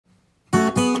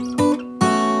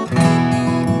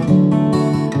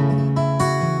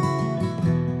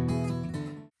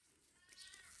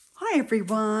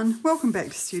everyone, welcome back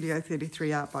to Studio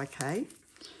 33 Art by Kay.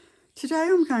 Today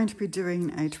I'm going to be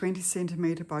doing a 20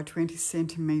 centimetre by 20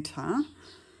 centimetre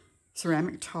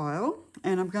ceramic tile,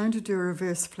 and I'm going to do a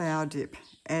reverse flower dip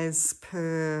as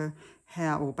per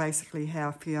how, or basically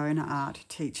how Fiona Art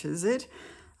teaches it.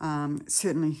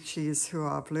 Certainly she is who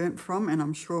I've learnt from, and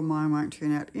I'm sure mine won't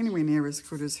turn out anywhere near as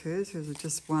good as hers. Hers are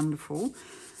just wonderful.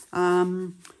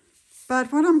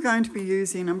 But what I'm going to be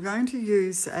using, I'm going to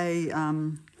use a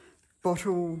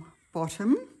bottle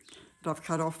bottom that I've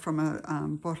cut off from a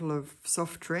bottle of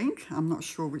soft drink. I'm not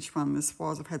sure which one this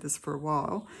was. I've had this for a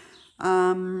while.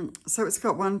 So it's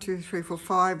got 1, 2, 3, 4,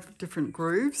 5 different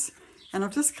grooves, and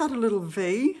I've just cut a little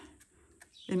V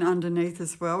in underneath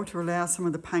as well to allow some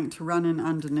of the paint to run in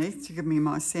underneath to give me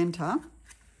my centre.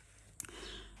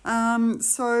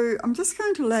 So I'm just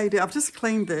going to lay down, I've just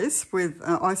cleaned this with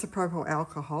isopropyl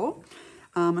alcohol,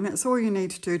 and that's all you need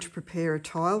to do to prepare a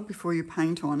tile before you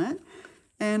paint on it.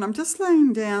 And I'm just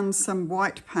laying down some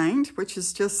white paint, which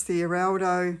is just the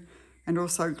Eraldo and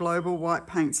also Global white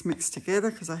paints mixed together,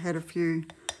 because I had a few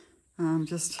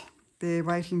just there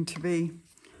waiting to be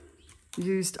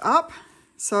used up.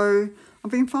 So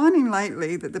I've been finding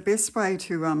lately that the best way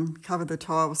to cover the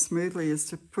tile smoothly is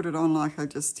to put it on like I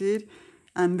just did,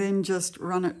 and then just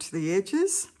run it to the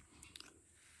edges,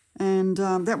 and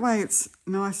that way it's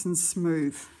nice and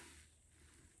smooth.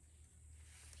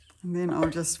 And then I'll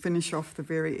just finish off the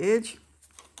very edge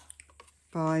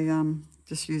by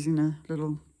just using a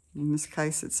little, in this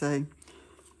case it's one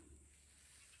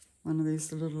of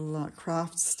these little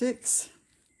craft sticks.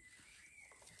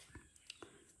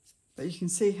 But you can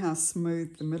see how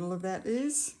smooth the middle of that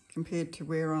is compared to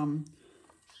where I'm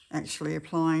actually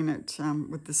applying it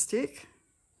with the stick.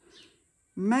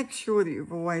 Make sure that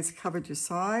you've always covered your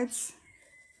sides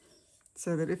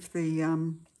so that if the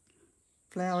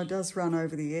flower does run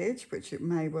over the edge, which it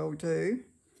may well do,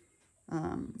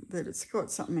 that it's got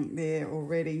something there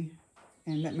already,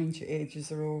 and that means your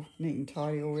edges are all neat and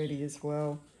tidy already as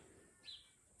well.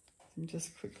 I'm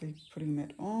just quickly putting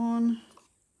that on.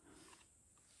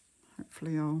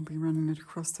 Hopefully I'll be running it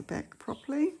across the back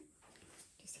properly.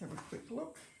 Just have a quick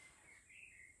look.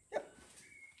 Yep.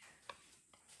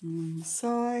 And on the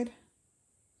side.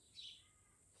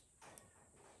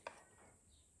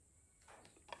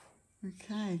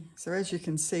 Okay, so as you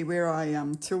can see, where I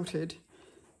tilted,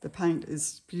 the paint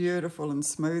is beautiful and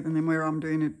smooth, and then where I'm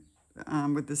doing it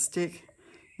with the stick,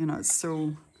 you know, it's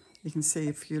still, you can see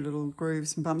a few little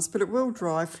grooves and bumps, but it will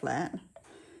dry flat.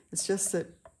 It's just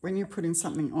that when you're putting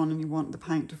something on and you want the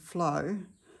paint to flow,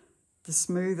 the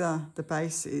smoother the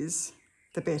base is,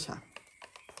 the better.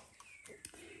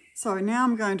 So now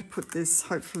I'm going to put this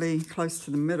hopefully close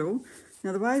to the middle.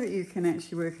 Now the way that you can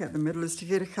actually work out the middle is to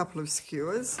get a couple of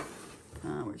skewers,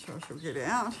 which I shall get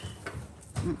out.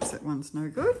 Oops, that one's no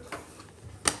good.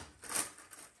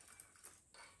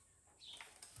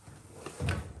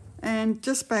 And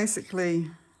just basically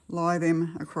lie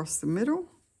them across the middle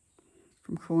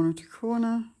from corner to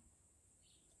corner.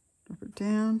 Drop it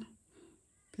down,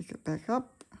 pick it back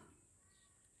up,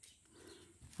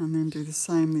 and then do the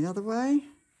same the other way.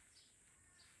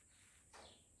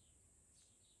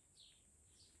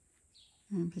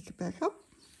 And pick it back up.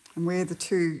 And where the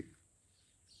two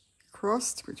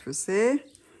crossed, which was there,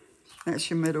 that's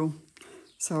your middle.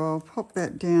 So I'll pop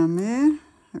that down there.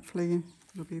 Hopefully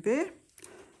it'll be there.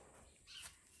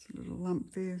 There's a little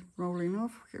lump there rolling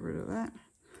off. Get rid of that.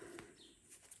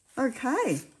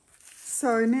 Okay,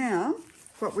 so now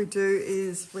what we do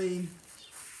is we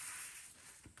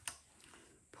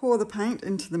pour the paint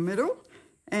into the middle,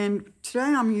 and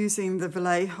today I'm using the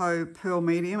Vallejo Pearl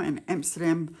Medium and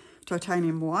Amsterdam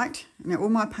Titanium White. Now all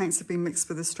my paints have been mixed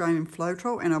with Australian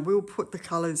Floetrol, and I will put the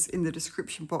colours in the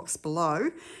description box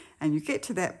below, and you get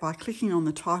to that by clicking on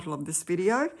the title of this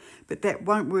video, but that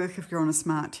won't work if you're on a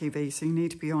smart TV, so you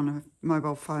need to be on a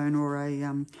mobile phone or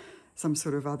a some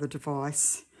sort of other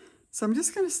device. So I'm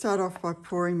just going to start off by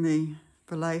pouring the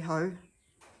Vallejo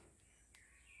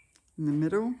in the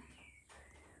middle.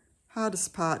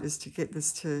 Hardest part is to get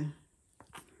this to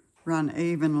run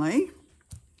evenly.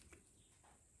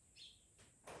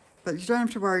 But you don't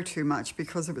have to worry too much,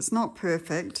 because if it's not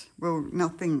perfect, well,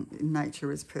 nothing in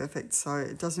nature is perfect, so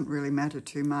it doesn't really matter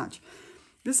too much.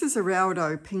 This is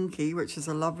Eraldo Pinky, which is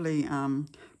a lovely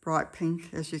bright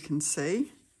pink, as you can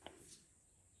see.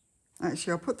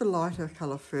 Actually, I'll put the lighter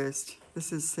colour first.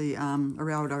 This is the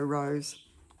Eraldo Rose.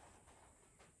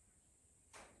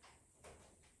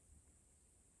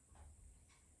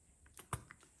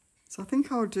 So I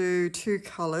think I'll do 2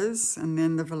 colours and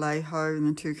then the Vallejo, and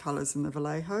then 2 colours in the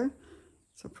Vallejo.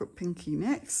 So I'll put Pinky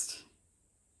next.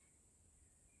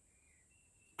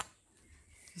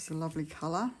 It's a lovely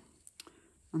colour.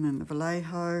 And then the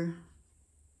Vallejo.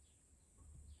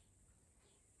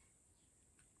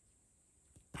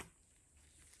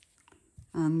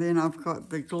 And then I've got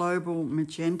the Global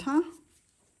Magenta.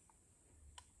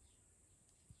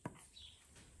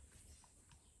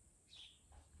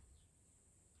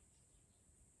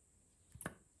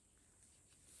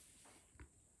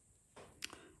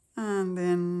 And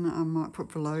then I might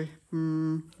put below,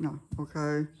 no, I'll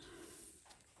go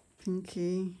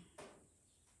pinky.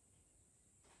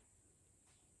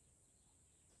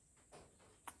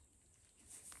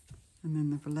 And then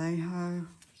the Vallejo.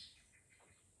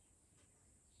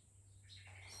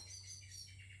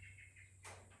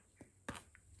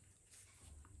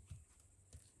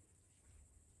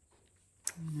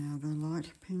 And now the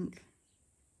light pink.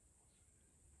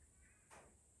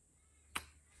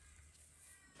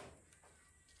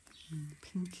 And the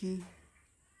pinky.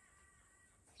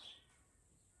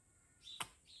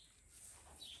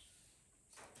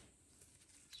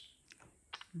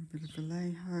 A bit of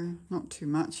Vallejo, not too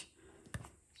much.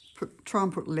 Try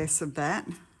and put less of that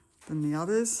than the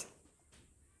others.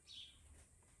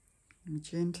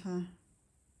 Magenta.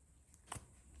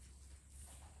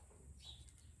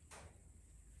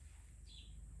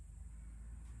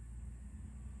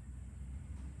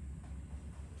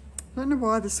 I don't know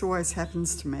why this always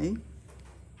happens to me,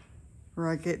 where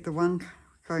I get the one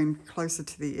going closer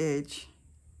to the edge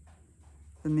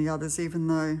than the others, even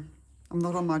though I'm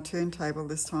not on my turntable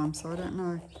this time, so I don't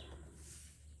know.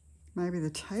 Maybe the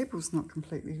table's not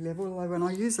completely level, although when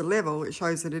I use a level, it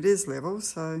shows that it is level,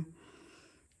 so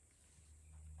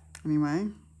anyway.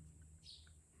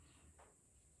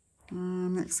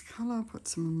 Next colour, I'll put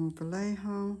some more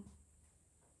Vallejo.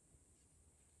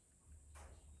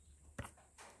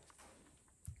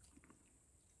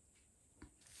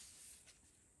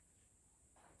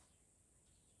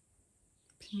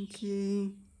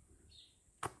 Pinky.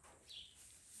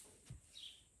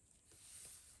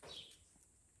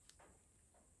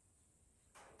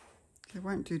 I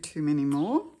won't do too many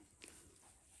more.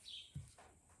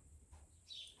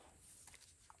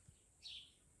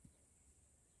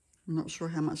 I'm not sure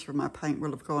how much of my paint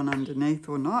will have gone underneath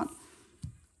or not.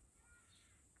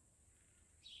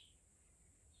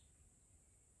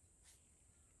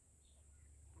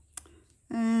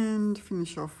 And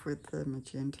finish off with the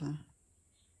magenta.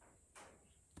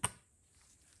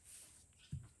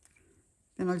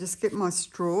 Then I'll just get my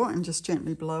straw and just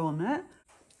gently blow on that,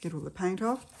 get all the paint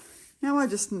off. Now I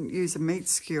just use a meat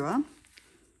skewer.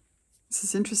 This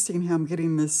is interesting how I'm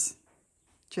getting this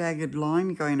jagged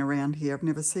line going around here. I've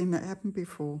never seen that happen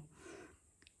before.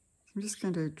 I'm just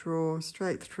going to draw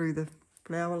straight through the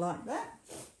flower like that,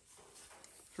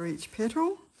 for each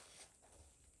petal.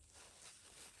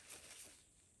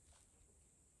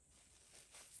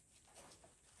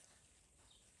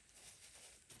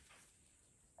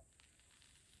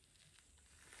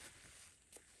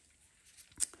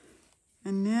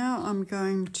 And now I'm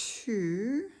going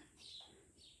to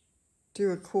do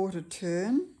a quarter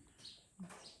turn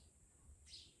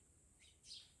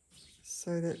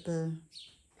so that the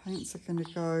paints are going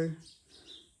to go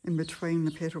in between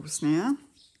the petals now.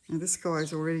 Now this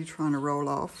guy's already trying to roll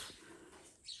off.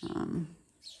 I'll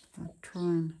try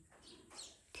and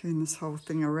turn this whole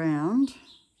thing around.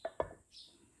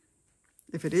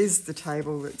 If it is the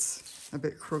table that's a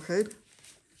bit crooked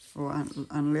or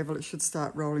unlevel, it should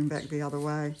start rolling back the other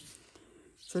way.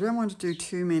 So I don't want to do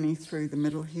too many through the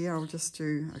middle here. I'll just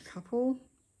do a couple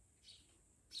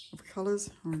of colours.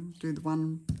 I'll do the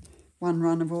one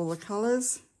run of all the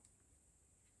colours.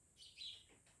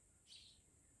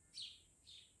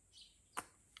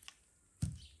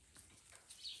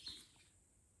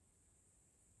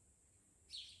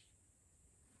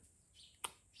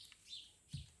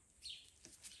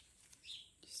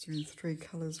 Just doing 3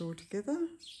 colours all together.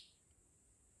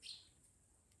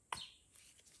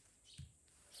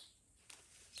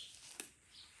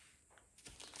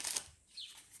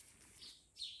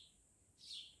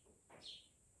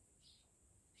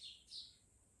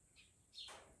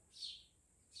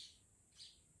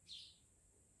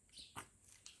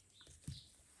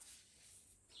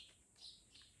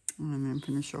 And then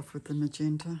finish off with the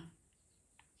magenta.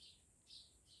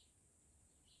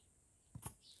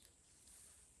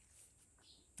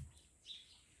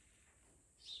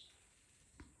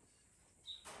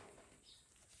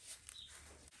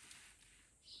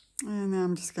 And now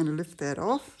I'm just going to lift that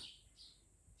off,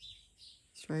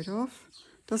 straight off.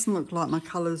 Doesn't look like my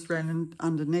colours ran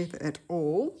underneath at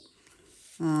all,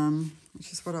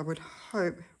 which is what I would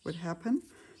hope would happen.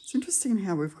 It's interesting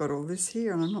how we've got all this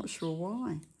here, and I'm not sure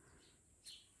why.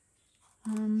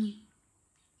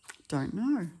 Don't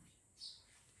know.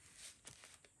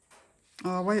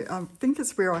 Oh wait, I think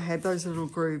it's where I had those little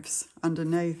grooves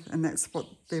underneath, and that's what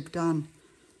they've done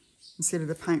instead of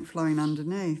the paint flowing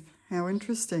underneath. How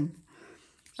interesting.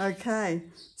 Okay,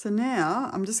 so now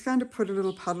I'm just going to put a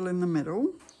little puddle in the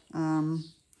middle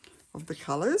of the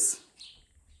colours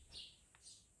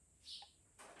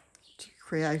to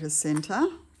create a centre.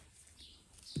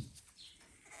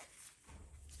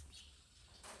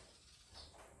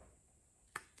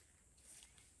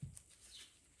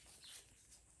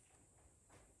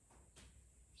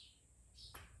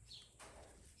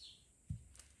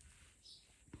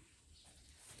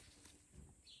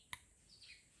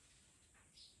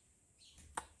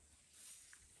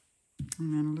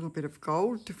 And then a little bit of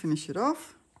gold to finish it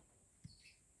off.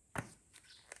 I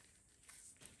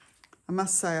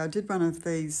must say I did one of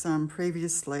these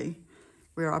previously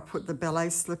where I put the ballet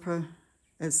slipper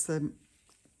as the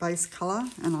base colour,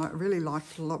 and I really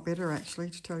liked it a lot better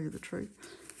actually, to tell you the truth.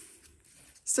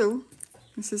 Still,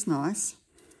 this is nice.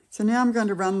 So now I'm going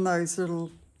to run those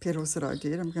little petals that I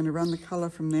did, I'm going to run the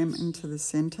colour from them into the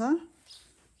centre.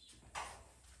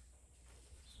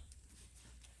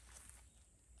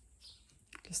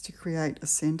 Just to create a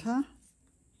centre.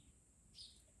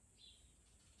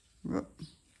 Whoop.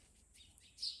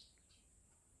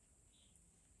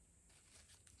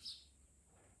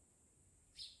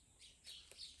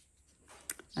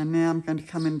 And now I'm going to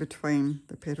come in between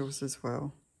the petals as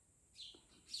well.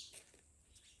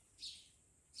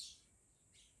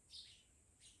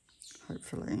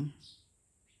 Hopefully.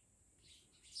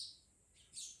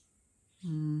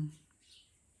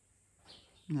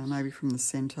 No, maybe from the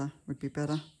centre would be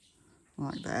better,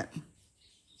 like that.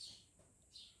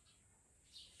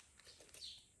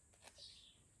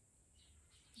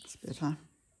 It's better.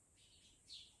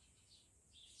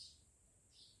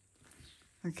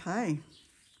 Okay.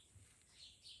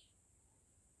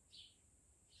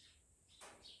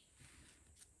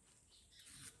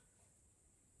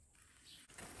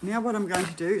 Now what I'm going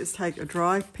to do is take a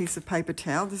dry piece of paper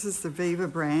towel. This is the Viva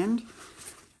brand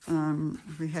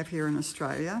we have here in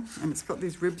Australia, and it's got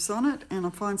these ribs on it, and I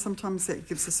find sometimes that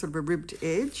gives a sort of a ribbed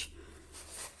edge.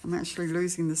 I'm actually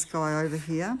losing this guy over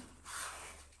here.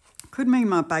 Could mean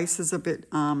my base is a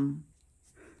bit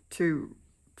too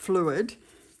fluid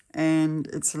and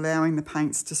it's allowing the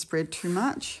paints to spread too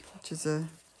much, which is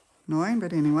annoying,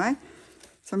 but anyway.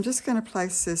 So I'm just going to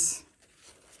place this,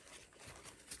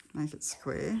 make it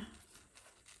square.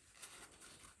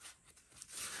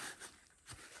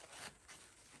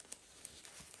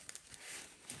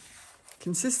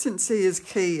 Consistency is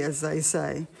key, as they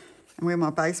say, and where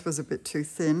my base was a bit too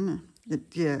thin,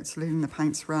 it's letting the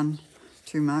paints run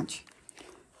too much.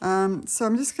 So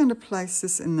I'm just going to place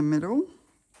this in the middle,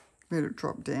 let it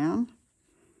drop down,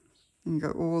 and go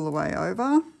all the way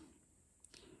over.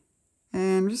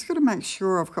 And I'm just going to make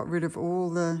sure I've got rid of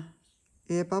all the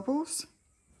air bubbles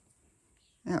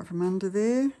out from under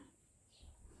there.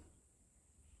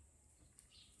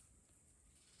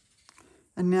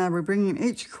 And now we're bringing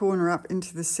each corner up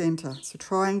into the centre. So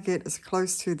try and get as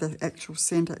close to the actual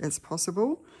centre as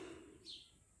possible,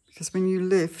 because when you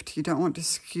lift, you don't want to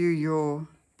skew your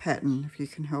pattern if you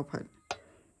can help it.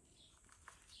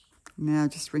 Now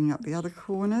just bring up the other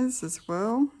corners as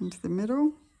well into the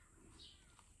middle.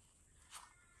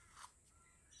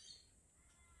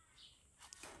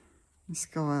 This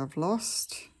guy I've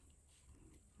lost.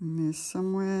 And there's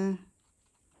somewhere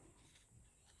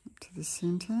up to the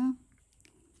centre.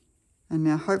 And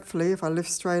now hopefully if I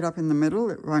lift straight up in the middle,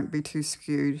 it won't be too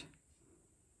skewed.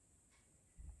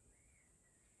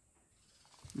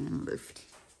 And lift.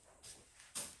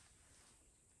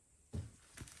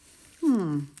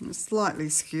 It's slightly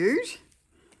skewed.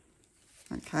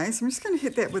 Okay, so I'm just going to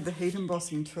hit that with the heat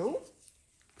embossing tool.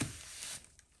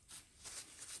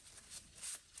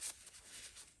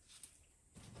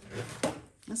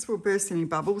 This will burst any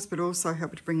bubbles, but also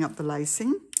help to bring up the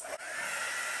lacing.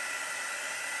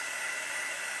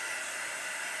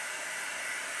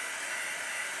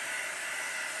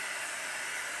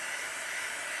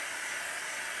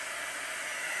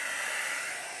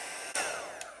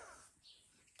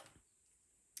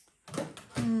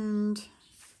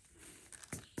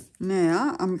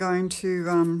 Now I'm going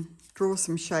to draw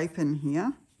some shape in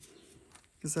here,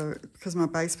 because my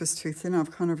base was too thin,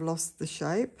 I've kind of lost the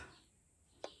shape.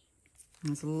 And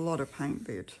there's a lot of paint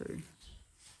there too.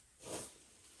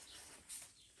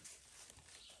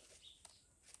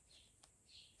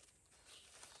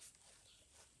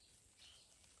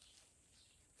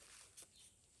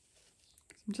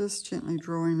 I'm just gently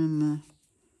drawing in the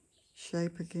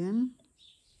shape again,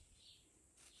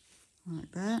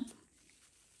 like that.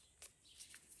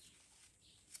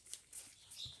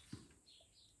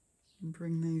 And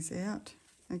bring these out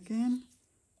again.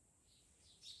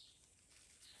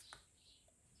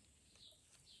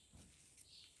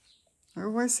 I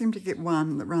always seem to get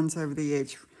one that runs over the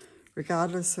edge,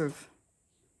 regardless of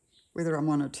whether I'm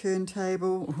on a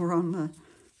turntable or on the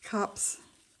cups.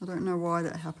 I don't know why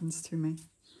that happens to me.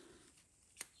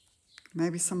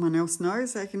 Maybe someone else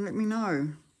knows, they can let me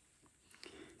know.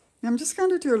 Now I'm just going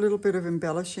to do a little bit of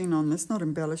embellishing on this, not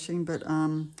embellishing, but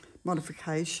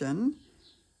modification.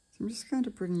 So I'm just going to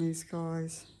bring these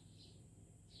guys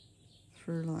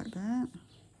through like that.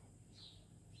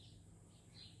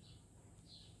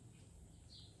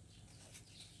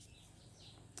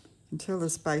 Until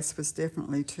this base was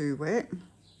definitely too wet,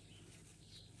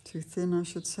 too thin I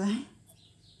should say.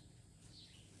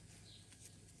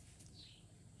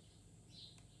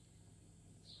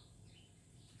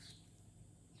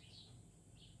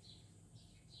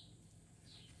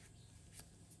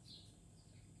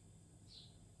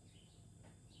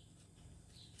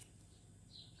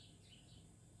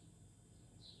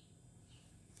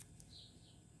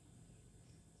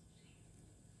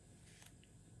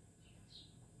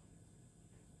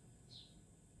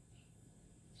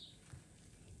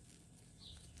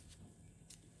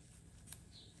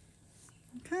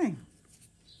 Okay.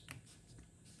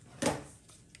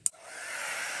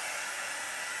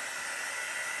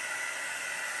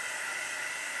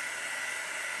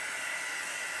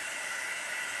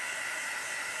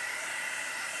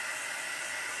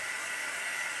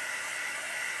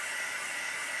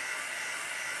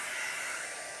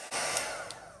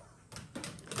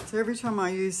 So every time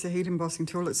I use the heat embossing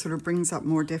tool, it sort of brings up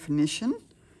more definition.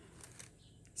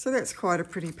 So that's quite a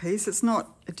pretty piece. It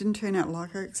didn't turn out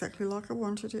exactly like I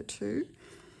wanted it to,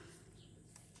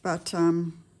 but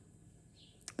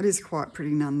it is quite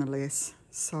pretty nonetheless.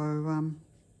 So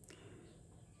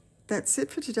that's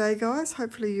it for today, guys.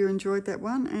 Hopefully you enjoyed that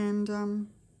one, and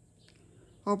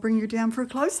I'll bring you down for a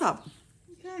close-up.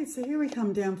 Okay, so here we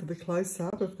come down for the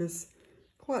close-up of this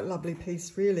quite lovely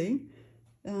piece, really.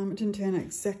 It didn't turn out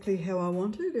exactly how I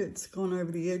wanted. It's gone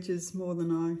over the edges more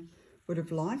than I would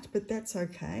have liked, but that's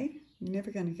okay. You're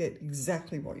never going to get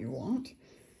exactly what you want.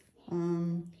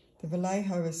 The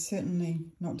Vallejo is certainly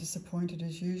not disappointed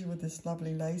as usual with this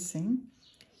lovely lacing.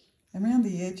 Around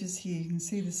the edges here you can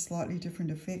see this slightly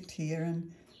different effect here,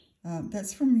 and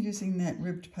that's from using that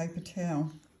ribbed paper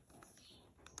towel.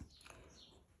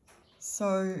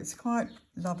 So it's quite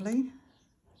lovely,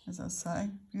 as I say,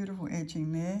 beautiful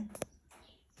edging there.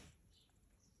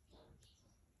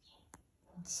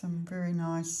 Some very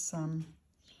nice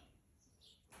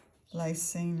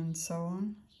lacing and so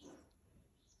on.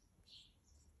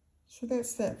 So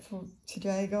that's that for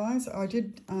today, guys. I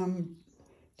did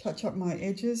touch up my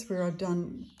edges where I'd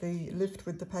done the lift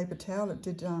with the paper towel. It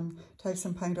did take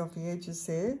some paint off the edges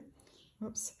there.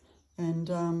 Whoops.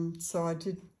 And so I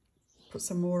did put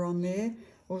some more on there.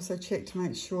 Also checked to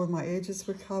make sure my edges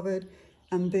were covered,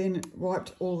 and then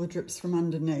wiped all the drips from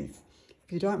underneath.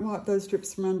 If you don't wipe those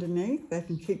drips from underneath, they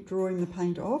can keep drawing the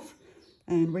paint off,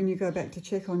 and when you go back to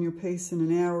check on your piece in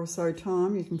an hour or so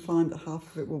time, you can find that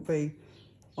half of it will be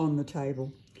on the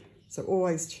table. So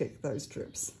always check those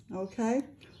drips, okay?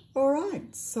 All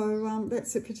right, so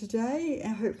that's it for today,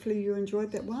 and hopefully you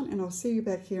enjoyed that one, and I'll see you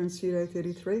back here in Studio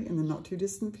 33 in the not too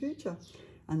distant future.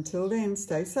 Until then,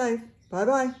 stay safe.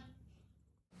 Bye-bye.